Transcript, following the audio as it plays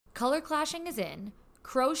Color clashing is in,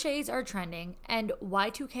 crochets are trending, and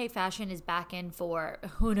Y2K fashion is back in for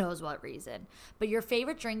who knows what reason. But your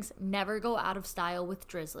favorite drinks never go out of style with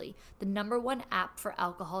Drizzly, the #1 app for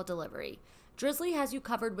alcohol delivery. Drizzly has you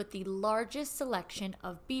covered with the largest selection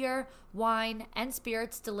of beer, wine, and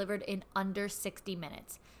spirits delivered in under 60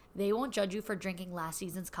 minutes. They won't judge you for drinking last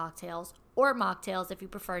season's cocktails or mocktails if you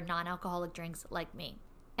prefer non-alcoholic drinks like me.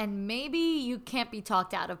 And maybe you can't be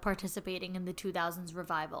talked out of participating in the 2000s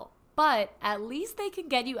revival, but at least they can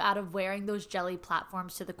get you out of wearing those jelly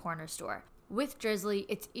platforms to the corner store. With Drizzly,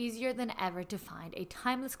 it's easier than ever to find a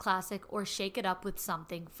timeless classic or shake it up with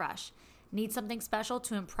something fresh. Need something special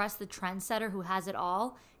to impress the trendsetter who has it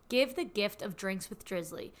all? Give the gift of drinks with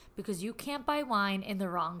Drizzly, because you can't buy wine in the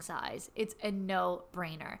wrong size. It's a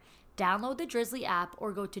no-brainer. Download the Drizzly app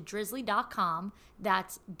or go to drizzly.com.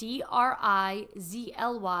 That's DRIZLY.com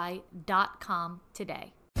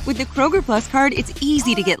today. With the Kroger Plus card, it's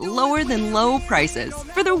easy to get lower than low prices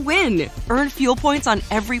for the win. Earn fuel points on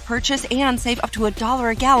every purchase and save up to $1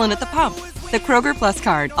 a gallon at the pump. The Kroger Plus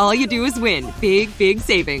card, all you do is win. Big, big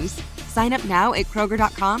savings. Sign up now at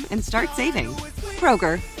Kroger.com and start saving.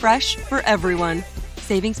 Kroger, fresh for everyone.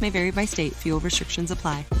 Savings may vary by state. Fuel restrictions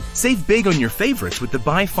apply. Save big on your favorites with the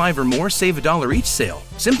Buy 5 or More, Save $1 each sale.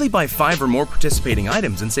 Simply buy 5 or more participating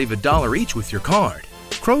items and save $1 each with your card.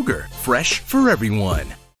 Kroger, fresh for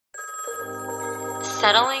everyone.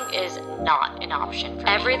 Settling is not an option for me.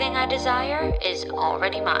 Everything I desire is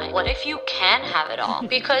already mine. What if you can have it all?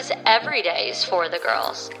 Because every day is for the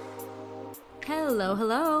girls.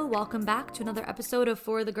 Hello. Welcome back to another episode of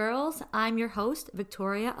For the Girls. I'm your host,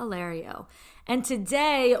 Victoria Alario. And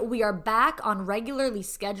today we are back on regularly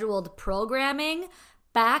scheduled programming,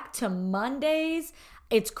 back to Mondays.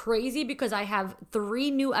 It's crazy because I have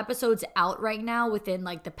 3 new episodes out right now within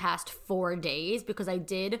like the past 4 days, because I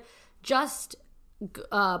did just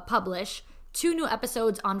publish 2 new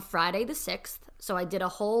episodes on Friday the 6th. So I did a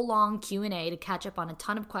whole long Q&A to catch up on a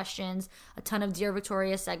ton of questions, a ton of Dear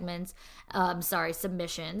Victoria submissions.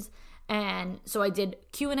 And so I did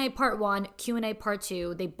Q&A part 1, Q&A part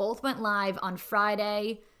 2. They both went live on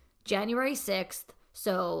Friday, January 6th.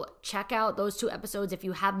 So check out those 2 episodes if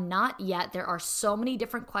you have not yet. There are so many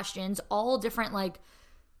different questions, all different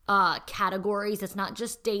categories. It's not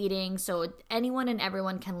just dating. So anyone and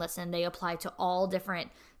everyone can listen. They apply to all different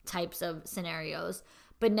types of scenarios.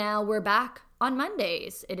 But now we're back on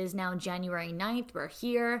Mondays. It is now January 9th. We're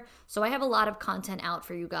here. So I have a lot of content out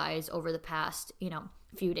for you guys over the past,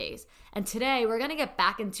 few days. And today we're going to get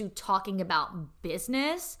back into talking about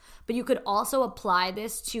business, but you could also apply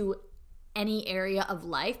this to any area of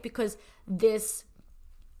life, because this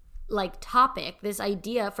topic, this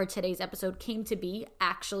idea for today's episode came to be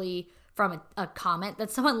actually from a comment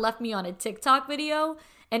that someone left me on a TikTok video.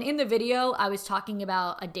 And in the video, I was talking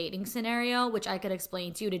about a dating scenario, which I could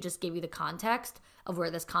explain to you to just give you the context of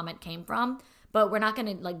where this comment came from. But we're not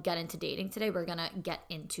going to get into dating today. We're going to get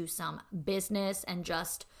into some business and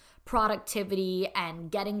just productivity and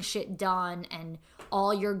getting shit done and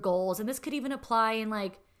all your goals. And this could even apply in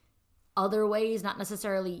other ways, not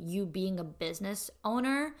necessarily you being a business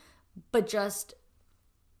owner, but just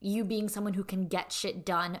you being someone who can get shit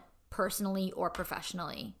done personally or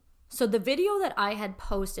professionally. So the video that I had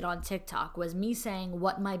posted on TikTok was me saying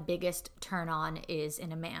what my biggest turn on is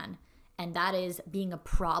in a man, and that is being a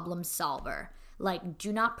problem solver.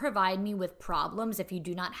 Do not provide me with problems if you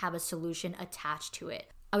do not have a solution attached to it.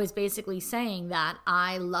 I was basically saying that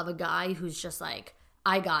I love a guy who's just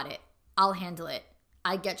I got it. I'll handle it.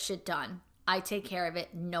 I get shit done. I take care of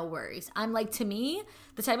it. No worries. I'm to me,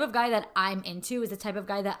 the type of guy that I'm into is the type of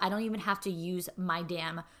guy that I don't even have to use my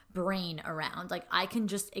damn brain around. I can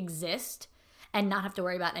just exist and not have to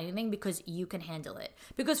worry about anything because you can handle it.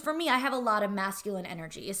 Because for me, I have a lot of masculine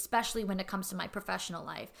energy, especially when it comes to my professional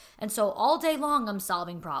life. And so all day long, I'm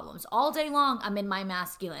solving problems. All day long, I'm in my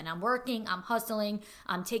masculine. I'm working, I'm hustling,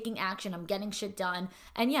 I'm taking action, I'm getting shit done.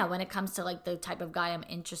 And yeah, when it comes to the type of guy I'm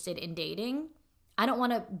interested in dating, I don't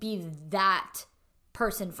want to be that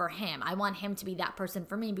person for him. I want him to be that person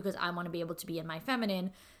for me because I want to be able to be in my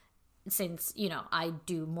feminine, since, I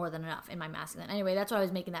do more than enough in my masculine. Anyway, that's what I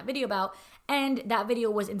was making that video about. And that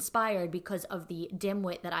video was inspired because of the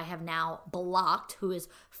dimwit that I have now blocked, who is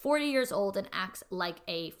 40 years old and acts like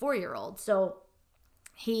a 4-year-old. So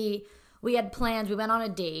we had plans, we went on a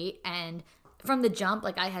date, and from the jump,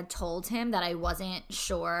 I had told him that I wasn't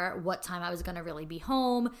sure what time I was going to really be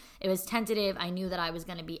home. It was tentative. I knew that I was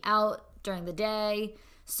going to be out during the day.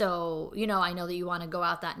 So, I know that you want to go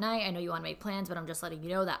out that night. I know you want to make plans, but I'm just letting you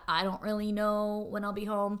know that I don't really know when I'll be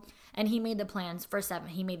home. And he made the plans for 7.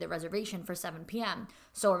 He made the reservation for 7 p.m.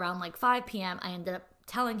 So around 5 p.m., I ended up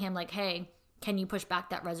telling him like, hey, can you push back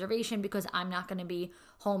that reservation because I'm not going to be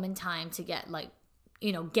home in time to get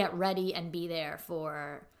get ready and be there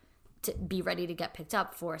to be ready to get picked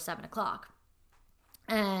up for 7:00.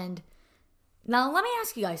 And now let me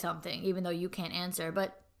ask you guys something, even though you can't answer,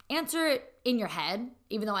 but answer it in your head,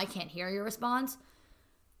 even though I can't hear your response.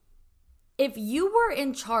 If you were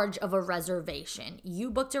in charge of a reservation, you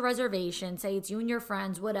booked a reservation, say it's you and your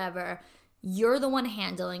friends, whatever, you're the one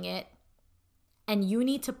handling it, and you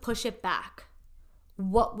need to push it back,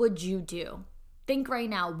 what would you do? Think right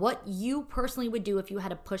now what you personally would do if you had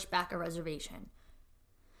to push back a reservation.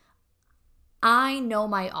 I know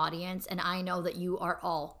my audience, and I know that you are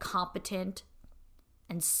all competent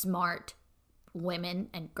and smart women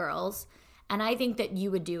and girls, and I think that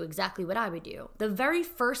you would do exactly what I would do. The very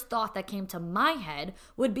first thought that came to my head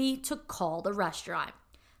would be to call the restaurant.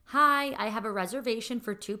 Hi, I have a reservation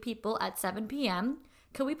for 2 people at 7 p.m.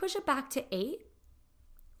 Can we push it back to 8?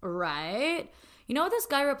 Right? You know what this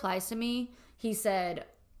guy replies to me? He said,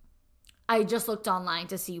 I just looked online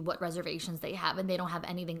to see what reservations they have, and they don't have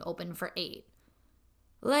anything open for 8.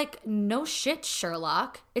 Like, no shit,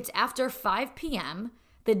 Sherlock. It's after 5 p.m.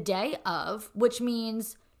 the day of, which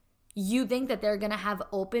means you think that they're going to have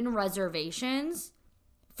open reservations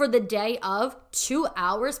for the day of 2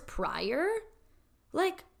 hours prior?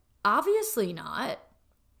 Like, obviously not.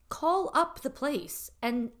 Call up the place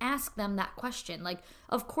and ask them that question. Like,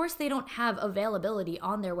 of course they don't have availability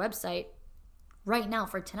on their website right now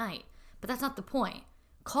for tonight, but that's not the point.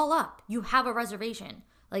 Call up. You have a reservation.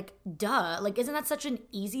 Like, duh. Like, isn't that such an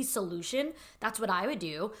easy solution? That's what I would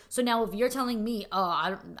do. So now if you're telling me, oh, I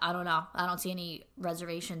don't know, I don't see any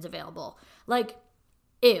reservations available. Like,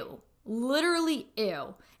 ew. Literally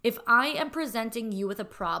ew. If I am presenting you with a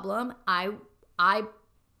problem,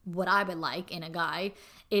 what I would like in a guy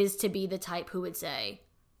is to be the type who would say,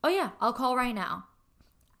 oh yeah, I'll call right now.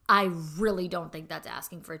 I really don't think that's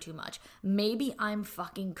asking for too much. Maybe I'm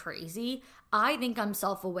fucking crazy. I think I'm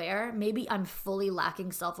self-aware. Maybe I'm fully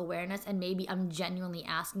lacking self-awareness, and maybe I'm genuinely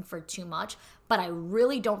asking for too much, but I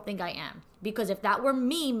really don't think I am. Because if that were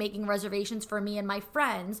me making reservations for me and my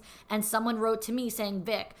friends, and someone wrote to me saying,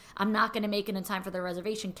 Vic, I'm not going to make it in time for the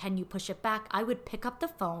reservation, can you push it back? I would pick up the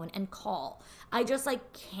phone and call. I just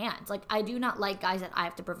can't. I do not like guys that I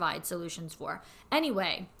have to provide solutions for.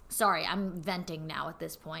 Anyway, sorry, I'm venting now at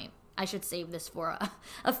this point. I should save this for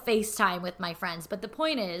a FaceTime with my friends. But the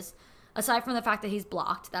point is, aside from the fact that he's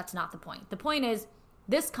blocked, that's not the point. The point is,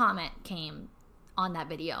 this comment came on that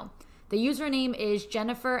video. The username is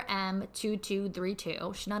Jennifer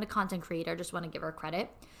M2232. She's not a content creator, just want to give her credit.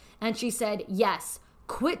 And she said, yes,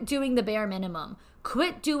 quit doing the bare minimum.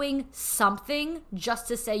 Quit doing something just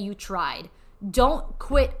to say you tried. Don't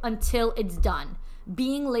quit until it's done.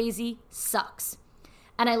 Being lazy sucks.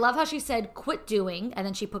 And I love how she said, quit doing, and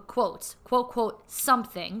then she put quotes, quote, quote,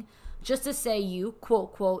 something, just to say you,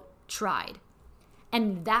 quote, quote, tried.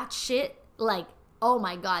 And that shit, oh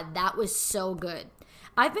my God, that was so good.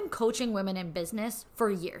 I've been coaching women in business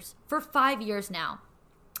for years, for 5 years now.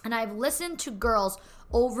 And I've listened to girls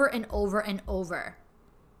over and over and over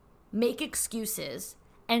make excuses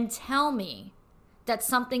and tell me that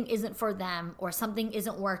something isn't for them or something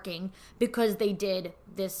isn't working because they did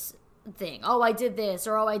this thing. Oh, I did this,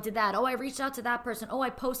 or oh, I did that. Oh, I reached out to that person. Oh, I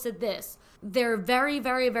posted this. They're very,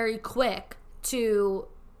 very, very quick to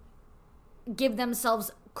give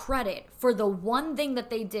themselves credit for the one thing that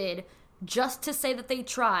they did just to say that they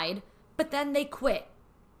tried, but then they quit.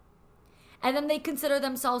 And then they consider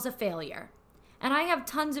themselves a failure. And I have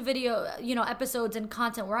tons of video, episodes and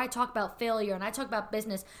content where I talk about failure and I talk about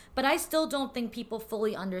business, but I still don't think people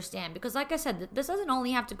fully understand because like I said, this doesn't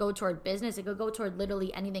only have to go toward business. It could go toward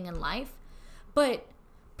literally anything in life, but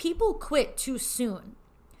people quit too soon.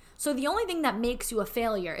 So the only thing that makes you a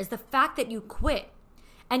failure is the fact that you quit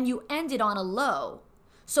and you ended on a low.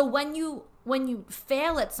 So when you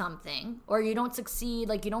fail at something or you don't succeed,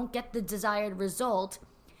 you don't get the desired result,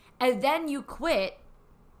 and then you quit,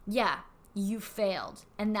 yeah, you failed.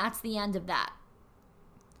 And that's the end of that.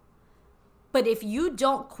 But if you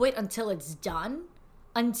don't quit until it's done,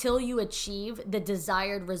 until you achieve the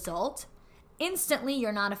desired result, instantly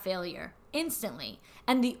you're not a failure. Instantly.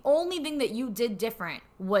 And the only thing that you did different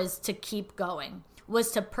was to keep going,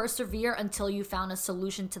 was to persevere until you found a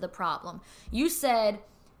solution to the problem. You said,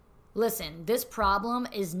 listen, this problem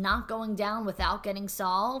is not going down without getting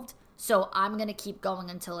solved, so I'm going to keep going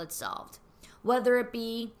until it's solved. Whether it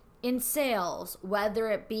be in sales, whether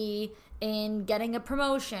it be in getting a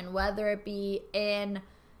promotion, whether it be in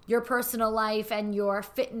your personal life and your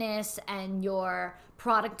fitness and your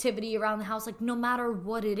productivity around the house, no matter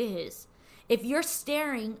what it is, If you're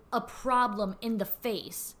staring a problem in the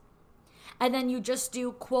face and then you just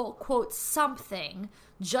do quote, quote, something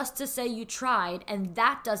just to say you tried and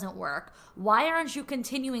that doesn't work, why aren't you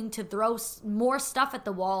continuing to throw more stuff at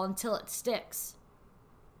the wall until it sticks?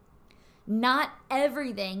 Not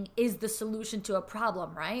everything is the solution to a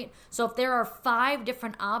problem, right? So if there are 5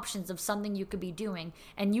 different options of something you could be doing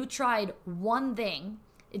and you tried one thing,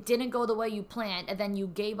 it didn't go the way you planned, and then you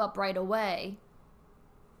gave up right away,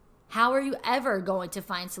 how are you ever going to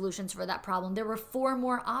find solutions for that problem? There were 4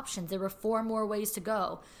 more options. There were 4 more ways to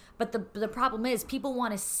go. But the problem is people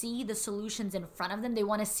want to see the solutions in front of them. They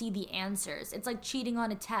want to see the answers. It's like cheating on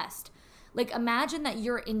a test. Like imagine that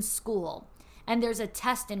you're in school and there's a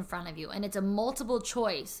test in front of you and it's a multiple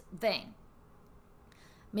choice thing.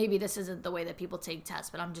 Maybe this isn't the way that people take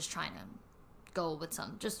tests, but I'm just trying to go with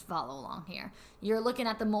just follow along here. You're looking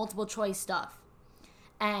at the multiple choice stuff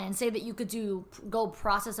and say that you could go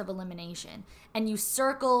process of elimination and you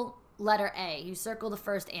circle letter A, you circle the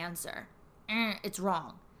first answer. It's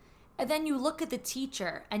wrong. And then you look at the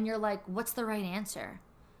teacher and you're like, what's the right answer?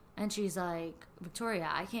 And she's like, Victoria,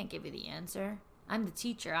 I can't give you the answer. I'm the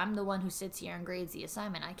teacher. I'm the one who sits here and grades the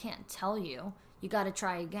assignment. I can't tell you. You got to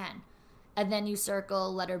try again. And then you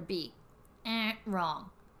circle letter B. Wrong.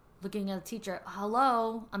 Looking at the teacher,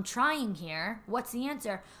 hello, I'm trying here. What's the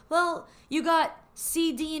answer? Well, you got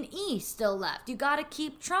C, D, and E still left. You got to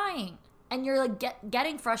keep trying. And you're like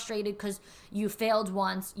getting frustrated because you failed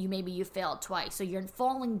once, maybe you failed twice. So you're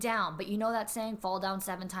falling down. But you know that saying, fall down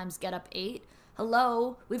 7 times, get up 8?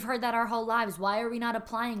 Hello, we've heard that our whole lives. Why are we not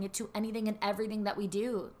applying it to anything and everything that we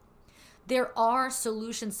do? There are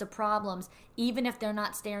solutions to problems, even if they're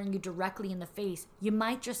not staring you directly in the face. You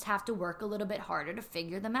might just have to work a little bit harder to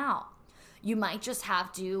figure them out. You might just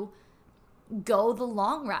have to go the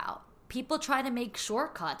long route. People try to make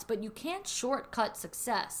shortcuts, but you can't shortcut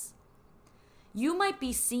success. You might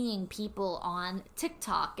be seeing people on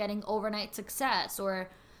TikTok getting overnight success, or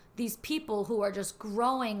these people who are just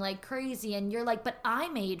growing like crazy, and you're like, but I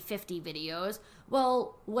made 50 videos.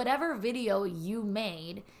 Well, whatever video you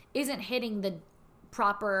made isn't hitting the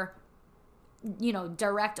proper,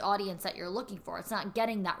 direct audience that you're looking for. It's not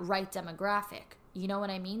getting that right demographic. You know what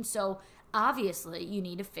I mean? So obviously you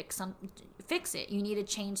need to fix it. You need to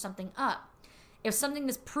change something up. If something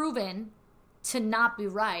is proven to not be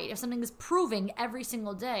right, if something is proving every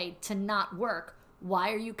single day to not work,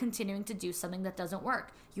 why are you continuing to do something that doesn't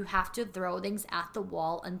work? You have to throw things at the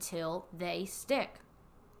wall until they stick.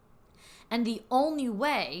 And the only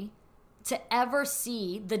way to ever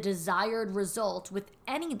see the desired result with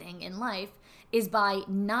anything in life is by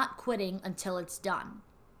not quitting until it's done.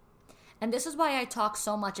 And this is why I talk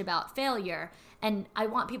so much about failure. And I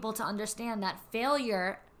want people to understand that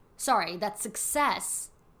that success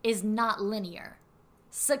is not linear.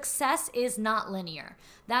 Success is not linear.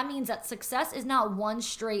 That means that success is not one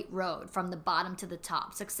straight road from the bottom to the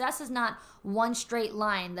top. Success is not one straight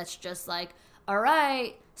line that's just like, all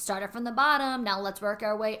right, started from the bottom, now let's work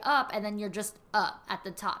our way up, and then you're just up at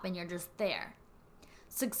the top and you're just there.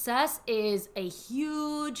 Success is a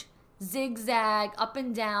huge zigzag up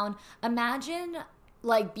and down. Imagine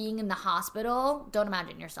like being in the hospital. Don't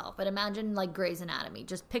imagine yourself, but imagine like Grey's Anatomy.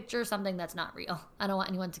 Just picture something that's not real. I don't want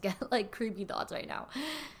anyone to get like creepy thoughts right now.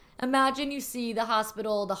 Imagine you see the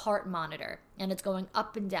hospital, the heart monitor, and it's going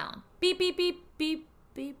up and down. Beep, beep, beep, beep,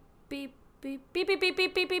 beep, beep, beep, beep, beep, beep,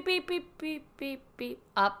 beep, beep, beep, beep, beep, beep, beep, beep,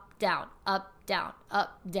 up, down, up, down,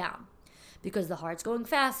 up, down. Because the heart's going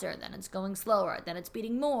faster, then it's going slower, then it's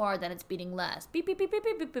beating more, then it's beating less. Beep, beep, beep, beep,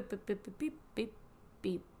 beep, beep, beep, beep, beep, beep, beep,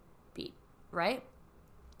 beep, beep, right?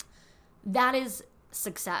 That is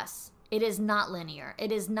success. It is not linear.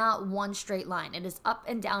 It is not one straight line. It is up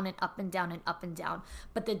and down and up and down and up and down.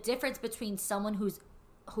 But the difference between someone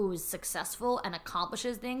who's successful and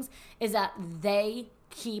accomplishes things is that they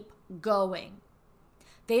keep going.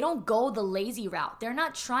 They don't go the lazy route. They're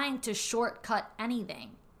not trying to shortcut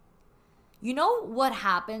anything. You know what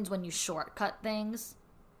happens when you shortcut things?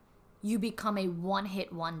 You become a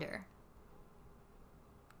one-hit wonder.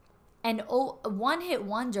 And a one-hit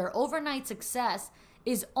wonder, overnight success,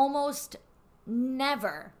 is almost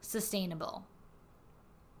never sustainable.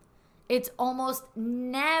 It's almost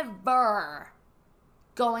never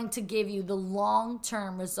going to give you the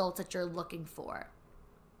long-term results that you're looking for.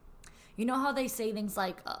 You know how they say things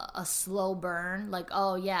like a slow burn? Like,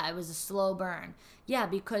 oh yeah, it was a slow burn. Yeah,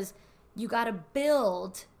 because you got to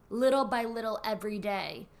build little by little every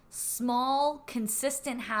day. Small,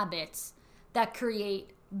 consistent habits that create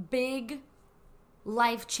big,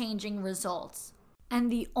 life-changing results. And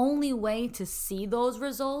the only way to see those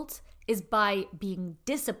results is by being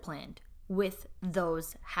disciplined with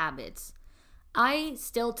those habits. I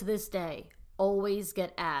still to this day always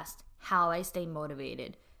get asked how I stay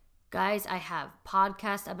motivated. Guys, I have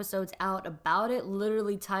podcast episodes out about it,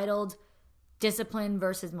 literally titled Discipline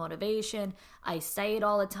versus Motivation. I say it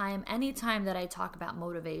all the time, anytime that I talk about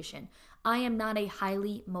motivation. I am not a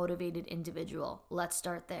highly motivated individual. Let's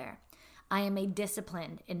start there. I am a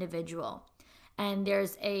disciplined individual. And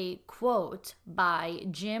there's a quote by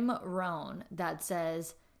Jim Rohn that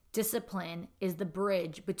says, discipline is the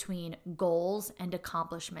bridge between goals and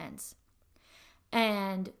accomplishments.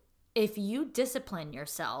 And if you discipline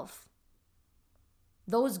yourself,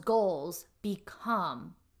 those goals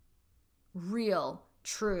become real,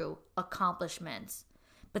 true accomplishments.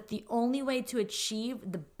 But the only way to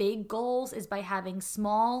achieve the big goals is by having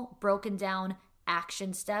small, broken down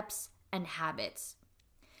action steps and habits.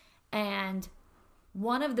 And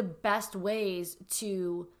one of the best ways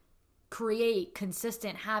to create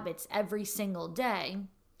consistent habits every single day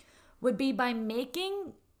would be by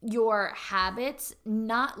making your habits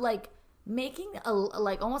not like making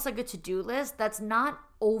almost like a to-do list that's not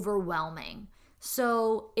overwhelming.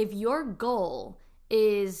 So if your goal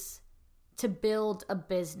is to build a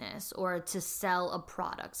business or to sell a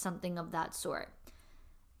product, something of that sort,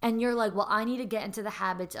 and you're like, well, I need to get into the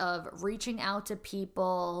habit of reaching out to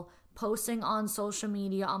people, posting on social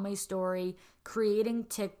media, on my story, creating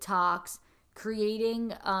TikToks,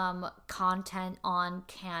 creating content on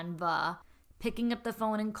Canva, picking up the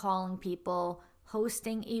phone and calling people,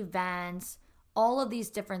 hosting events, all of these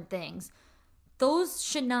different things. Those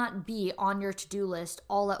should not be on your to-do list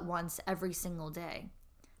all at once every single day,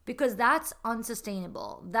 because that's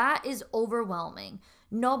unsustainable. That is overwhelming.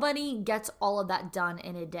 Nobody gets all of that done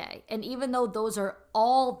in a day. And even though those are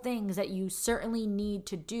all things that you certainly need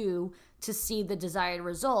to do to see the desired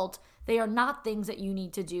result, they are not things that you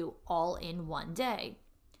need to do all in one day.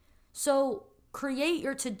 So create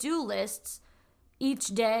your to-do lists each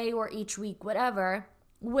day or each week, whatever,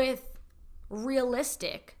 with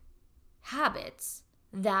realistic habits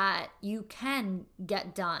that you can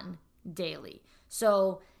get done daily.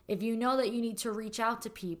 So if you know that you need to reach out to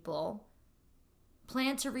people,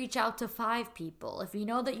 plan to reach out to 5 people. If you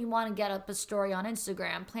know that you want to get up a story on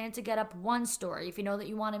Instagram, plan to get up 1 story. If you know that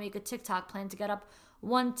you want to make a TikTok, plan to get up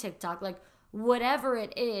 1 TikTok. Like whatever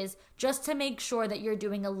it is, just to make sure that you're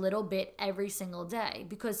doing a little bit every single day.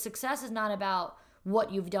 Because success is not about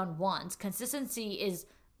what you've done once. Consistency is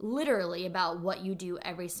literally about what you do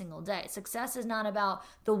every single day. Success is not about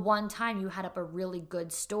the one time you had up a really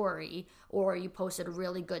good story or you posted a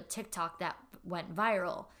really good TikTok that went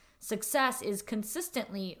viral. Success is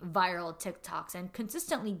consistently viral TikToks and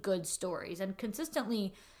consistently good stories and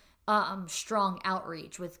consistently strong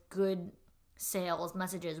outreach with good sales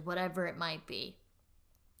messages, whatever it might be.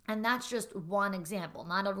 And that's just one example.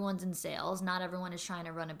 Not everyone's in sales. Not everyone is trying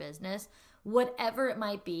to run a business. Whatever it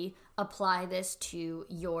might be, apply this to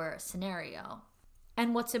your scenario.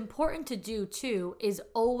 And what's important to do too is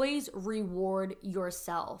always reward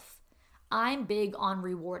yourself. I'm big on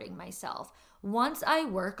rewarding myself. Once I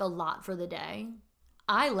work a lot for the day,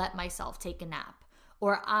 I let myself take a nap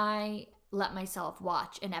or I let myself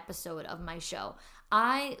watch an episode of my show.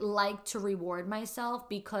 I like to reward myself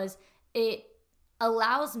because it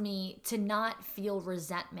allows me to not feel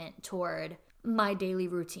resentment toward my daily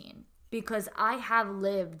routine. Because I have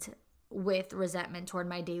lived with resentment toward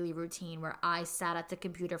my daily routine where I sat at the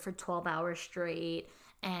computer for 12 hours straight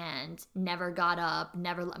and never got up,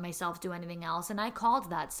 never let myself do anything else. And I called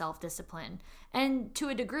that self-discipline. And to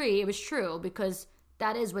a degree, it was true because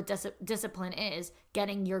that is what discipline is,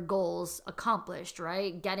 getting your goals accomplished,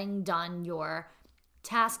 right? Getting done your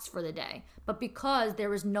tasks for the day. But because there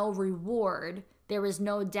was no reward, there was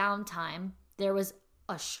no downtime, there was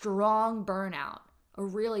a strong burnout. A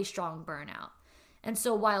really strong burnout. And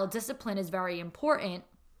so while discipline is very important,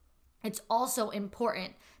 it's also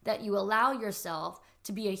important that you allow yourself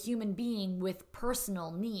to be a human being with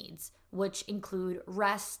personal needs, which include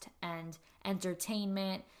rest and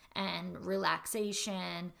entertainment and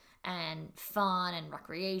relaxation and fun and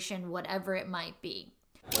recreation, whatever it might be.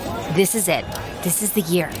 This is it. This is the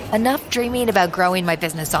year. Enough dreaming about growing my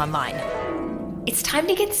business online. It's time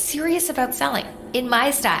to get serious about selling in my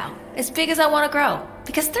style, as big as I want to grow,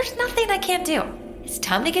 because there's nothing I can't do. It's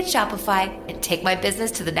time to get Shopify and take my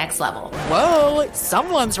business to the next level. Whoa,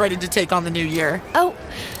 someone's ready to take on the new year. Oh,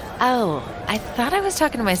 I thought I was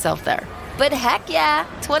talking to myself there. But heck yeah,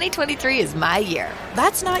 2023 is my year.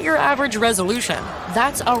 That's not your average resolution.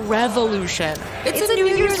 That's a revolution. It's a New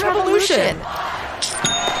Year's revolution.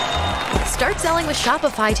 Start selling with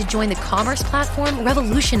Shopify to join the commerce platform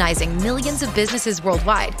revolutionizing millions of businesses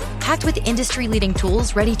worldwide. Packed with industry-leading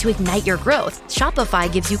tools ready to ignite your growth,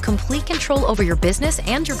 Shopify gives you complete control over your business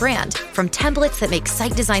and your brand. From templates that make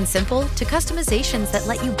site design simple to customizations that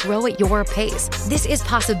let you grow at your pace. This is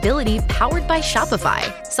possibility powered by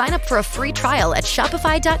Shopify. Sign up for a free trial at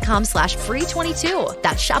shopify.com/free22.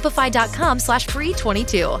 That's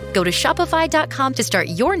shopify.com/free22. Go to shopify.com to start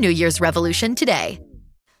your New Year's revolution today.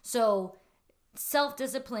 So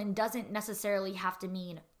self-discipline doesn't necessarily have to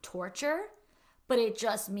mean torture, but it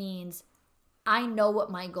just means I know what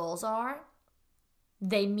my goals are.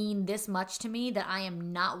 They mean this much to me that I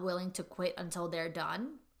am not willing to quit until they're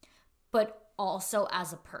done. But also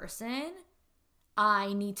as a person,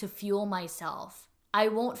 I need to fuel myself. I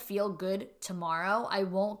won't feel good tomorrow. I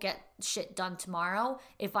won't get shit done tomorrow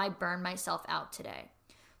if I burn myself out today.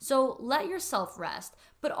 So let yourself rest,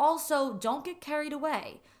 but also don't get carried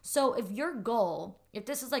away. So if your goal, if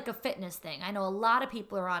this is like a fitness thing, I know a lot of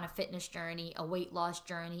people are on a fitness journey, a weight loss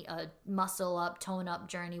journey, a muscle up, tone up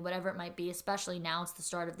journey, whatever it might be, especially now it's the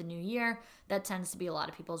start of the new year. That tends to be a lot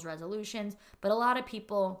of people's resolutions, but a lot of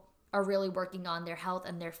people are really working on their health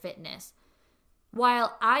and their fitness.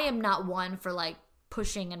 While I am not one for like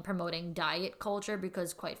pushing and promoting diet culture,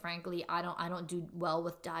 because quite frankly, I don't do well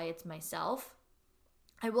with diets myself.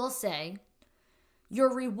 I will say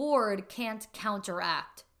your reward can't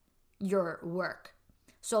counteract your work.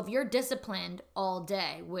 So if you're disciplined all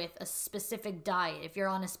day with a specific diet, if you're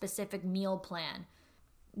on a specific meal plan,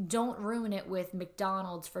 don't ruin it with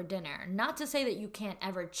McDonald's for dinner. Not to say that you can't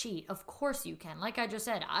ever cheat. Of course you can. Like I just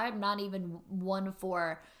said, I'm not even one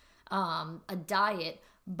for a diet,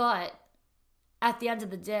 but at the end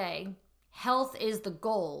of the day, health is the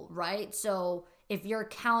goal, right? So if you're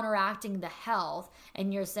counteracting the health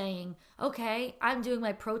and you're saying, okay, I'm doing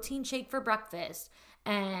my protein shake for breakfast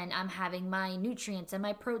and I'm having my nutrients and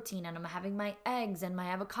my protein and I'm having my eggs and my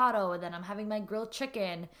avocado and then I'm having my grilled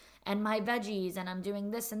chicken and my veggies and I'm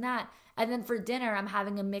doing this and that. And then for dinner, I'm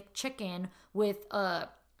having a McChicken with a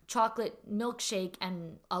chocolate milkshake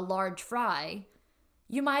and a large fry.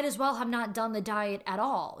 You might as well have not done the diet at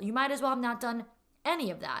all. You might as well have not done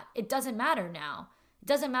any of that. It doesn't matter now. It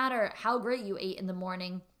doesn't matter how great you ate in the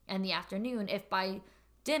morning and the afternoon if by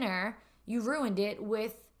dinner you ruined it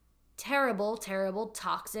with terrible, terrible,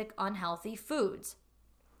 toxic, unhealthy foods.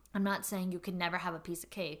 I'm not saying you can never have a piece of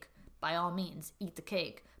cake. By all means, eat the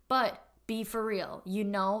cake. But be for real. You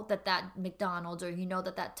know that McDonald's or you know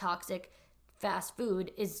that toxic fast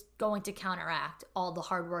food is going to counteract all the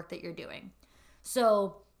hard work that you're doing.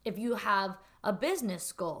 So if you have a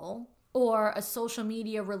business goal or a social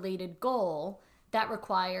media related goal that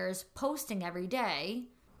requires posting every day,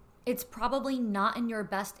 it's probably not in your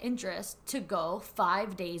best interest to go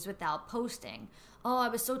 5 days without posting. Oh, I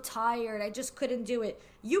was so tired, I just couldn't do it.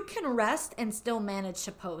 You can rest and still manage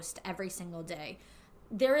to post every single day.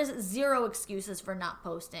 There is zero excuses for not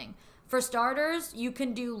posting. For starters, you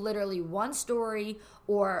can do literally one story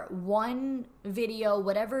or one video,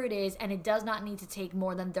 whatever it is, and it does not need to take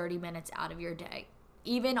more than 30 minutes out of your day,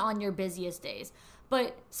 even on your busiest days.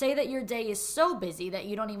 But say that your day is so busy that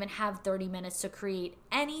you don't even have 30 minutes to create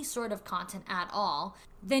any sort of content at all,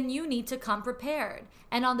 then you need to come prepared.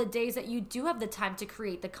 And on the days that you do have the time to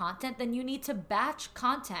create the content, then you need to batch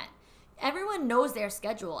content. Everyone knows their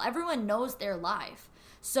schedule. Everyone knows their life.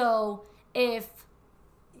 So if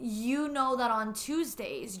you know that on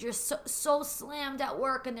Tuesdays you're so slammed at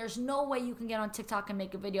work and there's no way you can get on TikTok and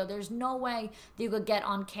make a video, there's no way that you could get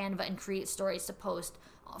on Canva and create stories to post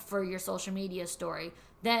for your social media story,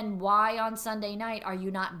 then why on Sunday night are you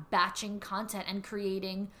not batching content and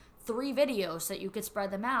creating 3 videos so that you could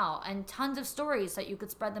spread them out and tons of stories so that you could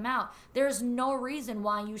spread them out? There's no reason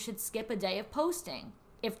why you should skip a day of posting.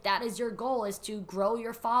 If that is your goal, is to grow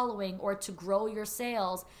your following or to grow your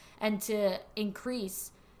sales and to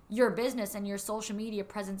increase your business and your social media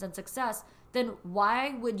presence and success, then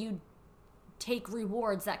why would you take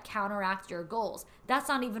rewards that counteract your goals? That's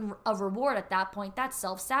not even a reward at that point. That's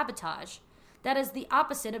self-sabotage. That is the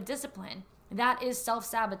opposite of discipline. That is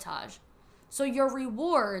self-sabotage. So your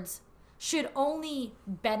rewards should only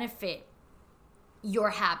benefit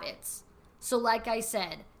your habits. So like I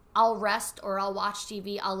said, I'll rest or I'll watch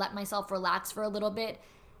TV. I'll let myself relax for a little bit.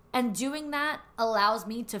 And doing that allows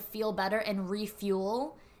me to feel better and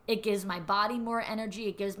refuel. It gives my body more energy.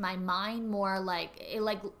 It gives my mind more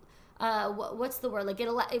what's the word? Like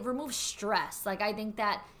it removes stress. Like I think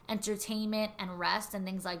that entertainment and rest and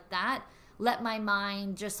things like that let my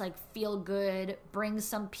mind just like feel good, bring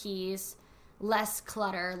some peace, less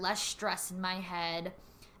clutter, less stress in my head.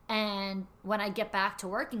 And when I get back to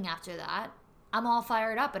working after that, I'm all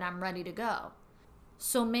fired up and I'm ready to go.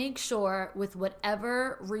 So make sure with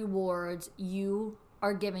whatever rewards you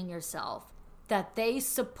are giving yourself that they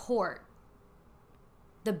support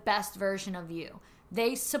the best version of you.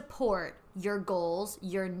 They support your goals,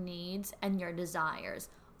 your needs, and your desires.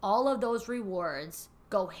 All of those rewards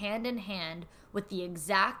go hand in hand with the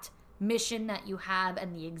exact mission that you have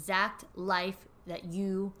and the exact life that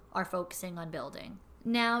you are focusing on building.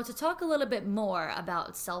 Now, to talk a little bit more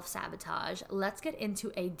about self-sabotage, let's get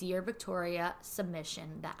into a Dear Victoria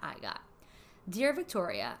submission that I got. Dear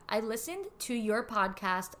Victoria, I listened to your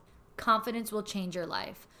podcast, Confidence Will Change Your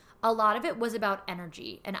Life. A lot of it was about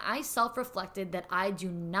energy, and I self-reflected that I do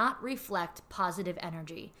not reflect positive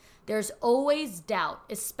energy. There's always doubt,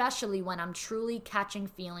 especially when I'm truly catching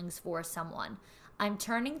feelings for someone. I'm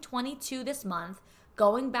turning 22 this month,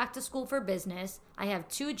 going back to school for business. I have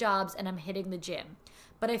 2 jobs and I'm hitting the gym.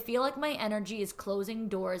 But I feel like my energy is closing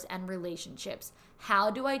doors and relationships.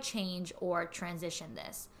 How do I change or transition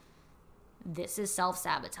this? This is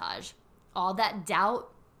self-sabotage. All that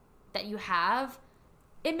doubt that you have,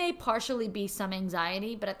 it may partially be some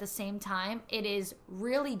anxiety, but at the same time, it is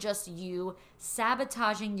really just you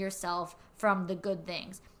sabotaging yourself from the good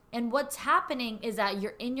things. And what's happening is that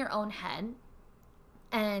you're in your own head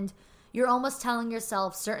and you're almost telling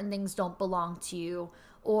yourself certain things don't belong to you,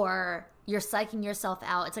 or you're psyching yourself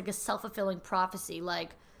out. It's like a self-fulfilling prophecy.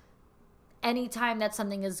 Like anytime that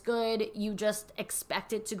something is good, you just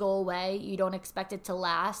expect it to go away. You don't expect it to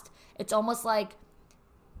last. It's almost like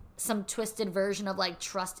some twisted version of like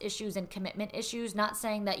trust issues and commitment issues. Not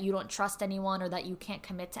saying that you don't trust anyone or that you can't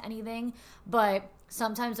commit to anything, but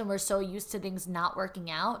sometimes when we're so used to things not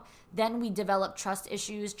working out, then we develop trust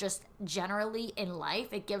issues just generally in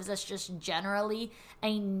life. It gives us just generally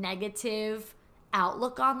a negative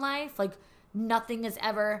outlook on life. Like nothing is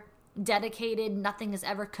ever dedicated, nothing is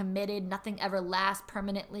ever committed, nothing ever lasts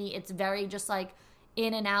permanently. It's very just like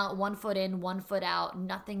in and out, 1 foot in, 1 foot out.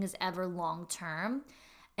 Nothing is ever long term.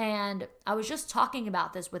 And I was just talking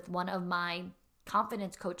about this with one of my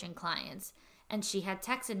confidence coaching clients, and she had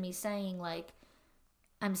texted me saying like,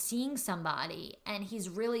 I'm seeing somebody and he's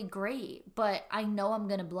really great, but I know I'm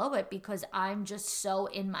going to blow it because I'm just so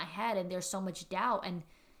in my head and there's so much doubt, and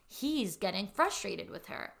he's getting frustrated with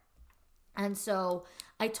her. And so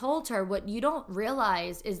I told her, what you don't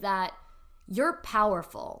realize is that you're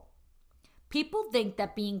powerful. People think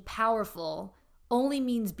that being powerful only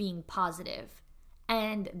means being positive.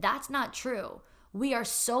 And that's not true. We are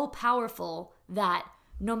so powerful that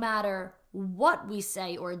no matter what we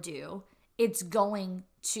say or do, it's going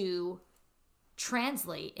to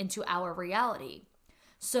translate into our reality.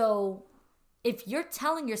 So if you're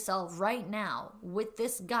telling yourself right now with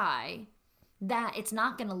this guy that it's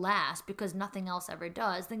not going to last because nothing else ever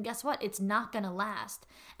does, then guess what? It's not going to last.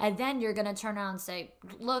 And then you're going to turn around and say,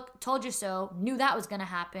 look, told you so, knew that was going to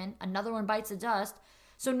happen. Another one bites the dust.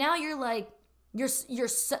 So now you're like, you're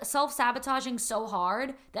self-sabotaging so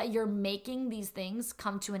hard that you're making these things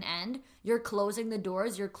come to an end. You're closing the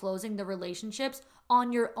doors, you're closing the relationships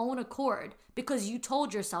on your own accord because you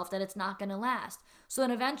told yourself that it's not going to last. So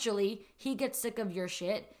then eventually he gets sick of your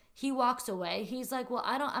shit. He walks away. He's like, well,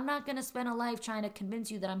 I'm not going to spend a life trying to convince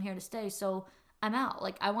you that I'm here to stay. So I'm out.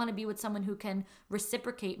 Like, I want to be with someone who can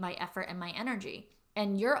reciprocate my effort and my energy.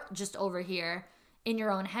 And you're just over here in your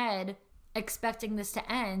own head expecting this to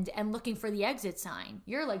end and looking for the exit sign.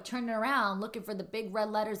 You're like turning around looking for the big red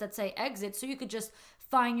letters that say exit so you could just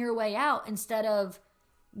find your way out instead of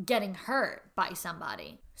getting hurt by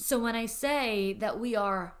somebody. So when I say that we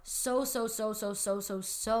are so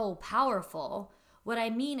powerful, what I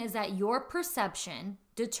mean is that your perception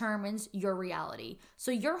determines your reality.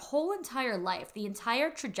 So your whole entire life, the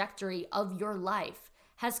entire trajectory of your life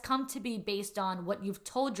has come to be based on what you've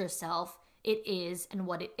told yourself it is and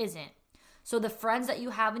what it isn't. So the friends that you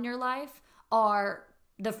have in your life are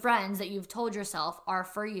the friends that you've told yourself are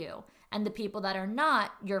for you. And the people that are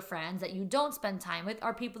not your friends, that you don't spend time with,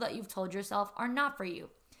 are people that you've told yourself are not for you.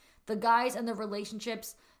 The guys and the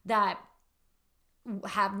relationships that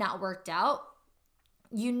have not worked out,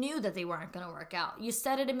 you knew that they weren't going to work out. You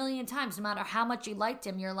said it a million times. No matter how much you liked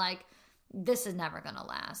him, you're like, this is never going to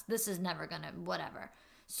last. This is never going to whatever.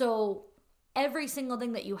 So every single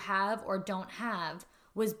thing that you have or don't have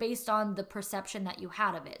was based on the perception that you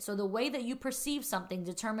had of it. So the way that you perceive something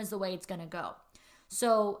determines the way it's going to go.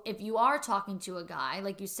 So if you are talking to a guy,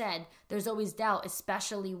 like you said, there's always doubt,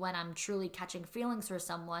 especially when I'm truly catching feelings for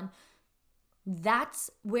someone. That's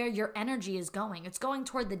where your energy is going. It's going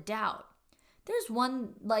toward the doubt. It's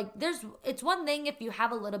one thing if you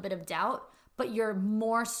have a little bit of doubt, but you're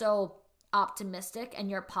more so optimistic and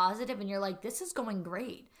you're positive and you're like, this is going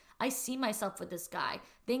great. I see myself with this guy.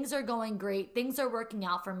 Things are going great. Things are working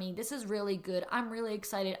out for me. This is really good. I'm really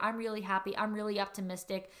excited. I'm really happy. I'm really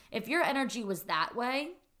optimistic. If your energy was that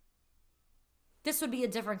way, this would be a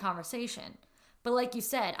different conversation. But like you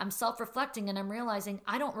said, I'm self-reflecting and I'm realizing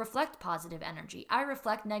I don't reflect positive energy. I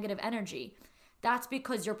reflect negative energy. That's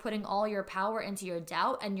because you're putting all your power into your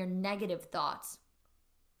doubt and your negative thoughts.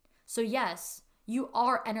 So yes, you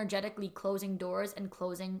are energetically closing doors and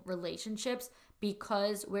closing relationships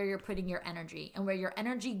because where you're putting your energy, and where your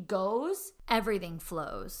energy goes, everything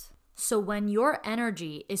flows. So when your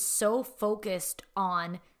energy is so focused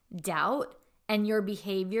on doubt and your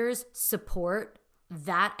behaviors support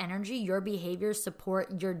that energy, your behaviors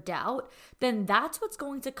support your doubt, then that's what's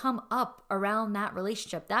going to come up around that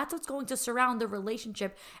relationship. That's what's going to surround the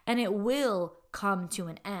relationship, and it will come to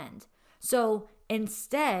an end. So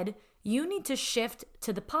instead, you need to shift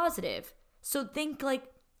to the positive. So think like,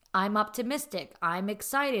 I'm optimistic, I'm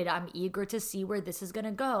excited, I'm eager to see where this is going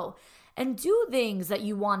to go. And do things that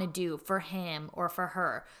you want to do for him or for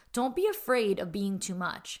her. Don't be afraid of being too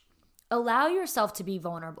much. Allow yourself to be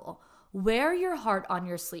vulnerable. Wear your heart on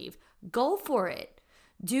your sleeve. Go for it.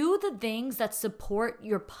 Do the things that support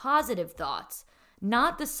your positive thoughts,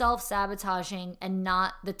 not the self-sabotaging and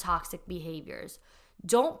not the toxic behaviors.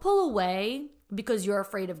 Don't pull away because you're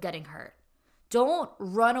afraid of getting hurt. Don't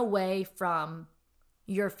run away from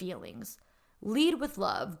your feelings. Lead with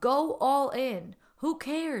love. Go all in. Who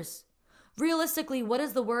cares? Realistically, what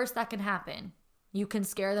is the worst that can happen? You can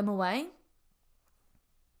scare them away?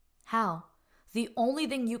 How? The only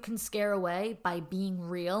thing you can scare away by being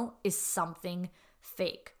real is something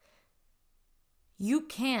fake. You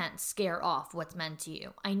can't scare off what's meant to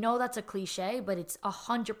you. I know that's a cliche, but it's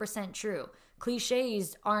 100% true.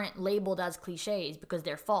 Cliches aren't labeled as cliches because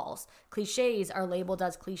they're false. Cliches are labeled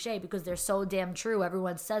as cliche because they're so damn true.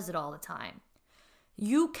 Everyone says it all the time.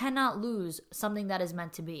 You cannot lose something that is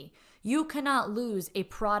meant to be. You cannot lose a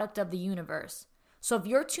product of the universe. So if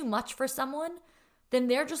you're too much for someone, then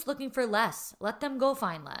they're just looking for less. Let them go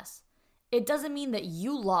find less. It doesn't mean that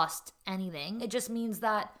you lost anything. It just means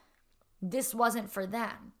that this wasn't for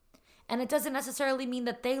them. And it doesn't necessarily mean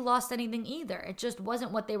that they lost anything either. It just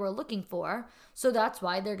wasn't what they were looking for. So that's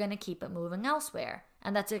why they're going to keep it moving elsewhere.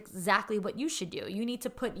 And that's exactly what you should do. You need to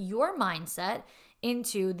put your mindset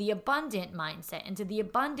into the abundant mindset, into the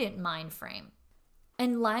abundant mind frame.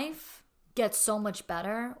 And life gets so much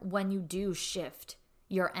better when you do shift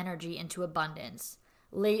your energy into abundance.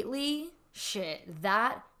 Lately,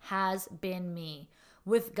 that has been me.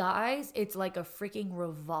 With guys, it's like a freaking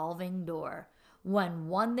revolving door. When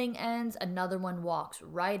one thing ends, another one walks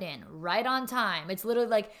right in, right on time. It's literally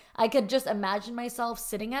like I could just imagine myself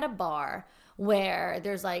sitting at a bar where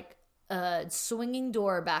there's like a swinging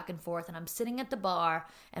door back and forth, and I'm sitting at the bar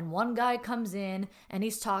and one guy comes in and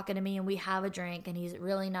he's talking to me and we have a drink and he's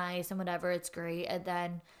really nice and whatever, it's great. And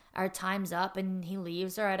then our time's up and he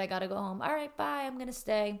leaves. All right, I gotta go home. All right, bye, I'm gonna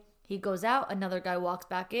stay. He goes out, another guy walks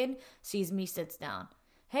back in, sees me, sits down.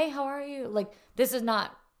 Hey, how are you? Like, this is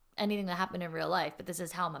not anything that happened in real life, but this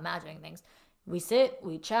is how I'm imagining things. We sit,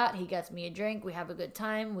 we chat, he gets me a drink, we have a good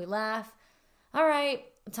time, we laugh. All right,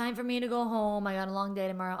 time for me to go home. I got a long day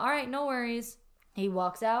tomorrow. All right, no worries. He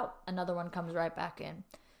walks out, another one comes right back in.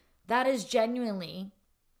 That is genuinely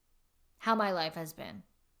how my life has been.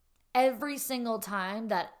 Every single time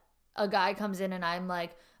that a guy comes in and I'm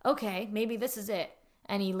like, okay, maybe this is it,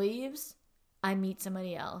 and he leaves, I meet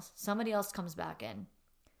somebody else. Somebody else comes back in.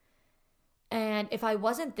 And if I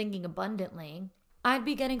wasn't thinking abundantly, I'd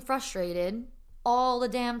be getting frustrated all the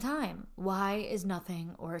damn time. Why is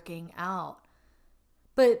nothing working out?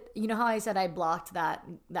 But you know how I said I blocked that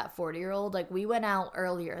 40-year-old? Like, we went out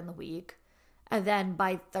earlier in the week, and then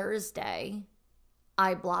by Thursday,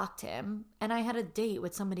 I blocked him, and I had a date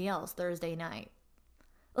with somebody else Thursday night.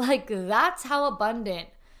 Like, that's how abundant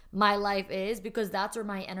my life is, because that's where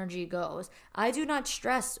my energy goes. I do not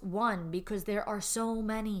stress, one, because there are so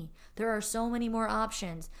many more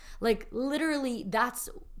options. Like, literally, that's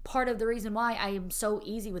part of the reason why I am so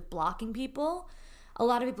easy with blocking people. A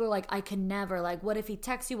lot of people are like, I can never. Like, what if he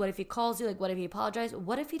texts you? What if he calls you? Like, what if he apologizes?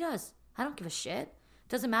 What if he does? I don't give a shit. It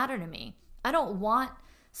doesn't matter to me. I don't want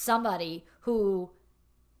somebody who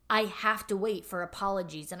I have to wait for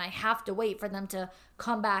apologies and I have to wait for them to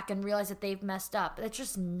come back and realize that they've messed up. That's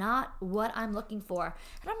just not what I'm looking for.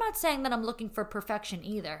 And I'm not saying that I'm looking for perfection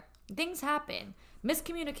either. Things happen.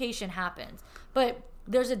 Miscommunication happens. But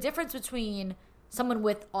there's a difference between someone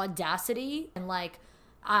with audacity and like,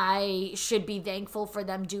 I should be thankful for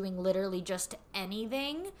them doing literally just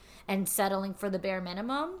anything and settling for the bare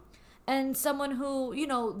minimum. And someone who, you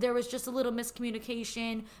know, there was just a little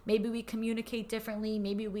miscommunication. Maybe we communicate differently.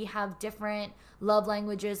 Maybe we have different love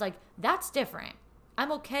languages. Like, that's different.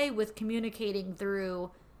 I'm okay with communicating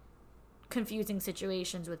through confusing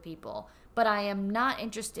situations with people. But I am not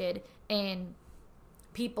interested in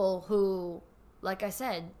people who, like I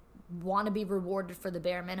said, want to be rewarded for the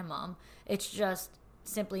bare minimum. It's just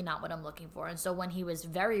simply not what I'm looking for. And so when he was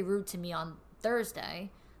very rude to me on Thursday,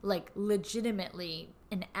 like legitimately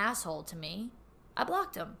an asshole to me, I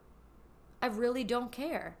blocked him. I really don't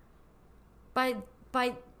care. By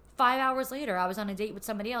 5 hours later, I was on a date with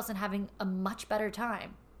somebody else and having a much better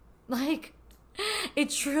time. Like, it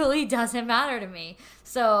truly doesn't matter to me.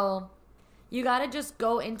 So you gotta just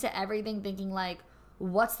go into everything thinking like,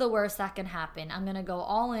 what's the worst that can happen? I'm gonna go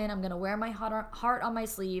all in. I'm gonna wear my heart on my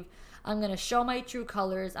sleeve. I'm gonna show my true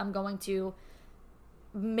colors. I'm going to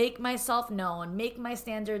make myself known, make my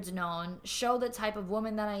standards known, show the type of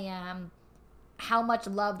woman that I am, how much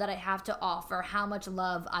love that I have to offer, how much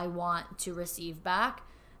love I want to receive back.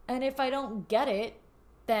 And if I don't get it,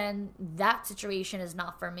 then that situation is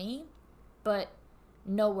not for me. But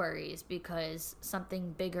no worries, because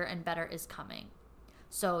something bigger and better is coming.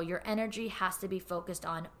 So your energy has to be focused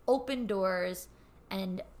on open doors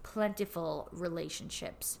and plentiful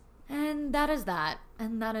relationships. And that is that.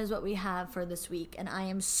 And that is what we have for this week. And I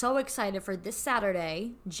am so excited for this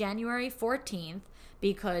Saturday, January 14th,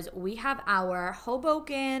 because we have our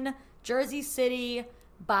Hoboken, Jersey City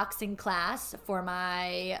boxing class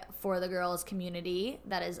for the girls community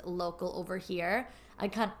that is local over here. I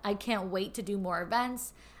can't wait to do more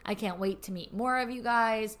events. I can't wait to meet more of you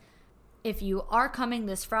guys. If you are coming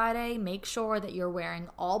this Friday, make sure that you're wearing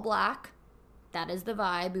all black. That is the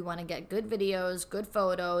vibe. We want to get good videos, good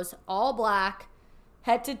photos, all black,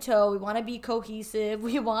 head to toe. We want to be cohesive.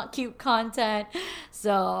 We want cute content.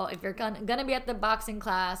 So if you're going to be at the boxing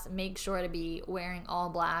class, make sure to be wearing all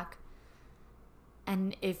black.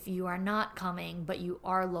 And if you are not coming, but you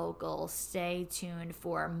are local, stay tuned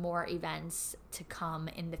for more events to come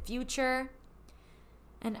in the future.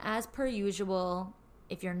 And as per usual,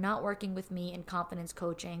 if you're not working with me in confidence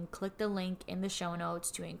coaching, click the link in the show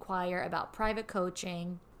notes to inquire about private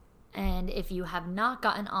coaching. And if you have not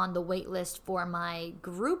gotten on the wait list for my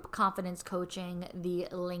group confidence coaching, the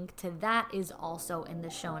link to that is also in the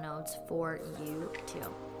show notes for you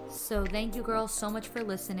too. So thank you, girls, so much for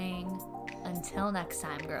listening. Until next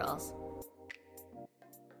time, girls.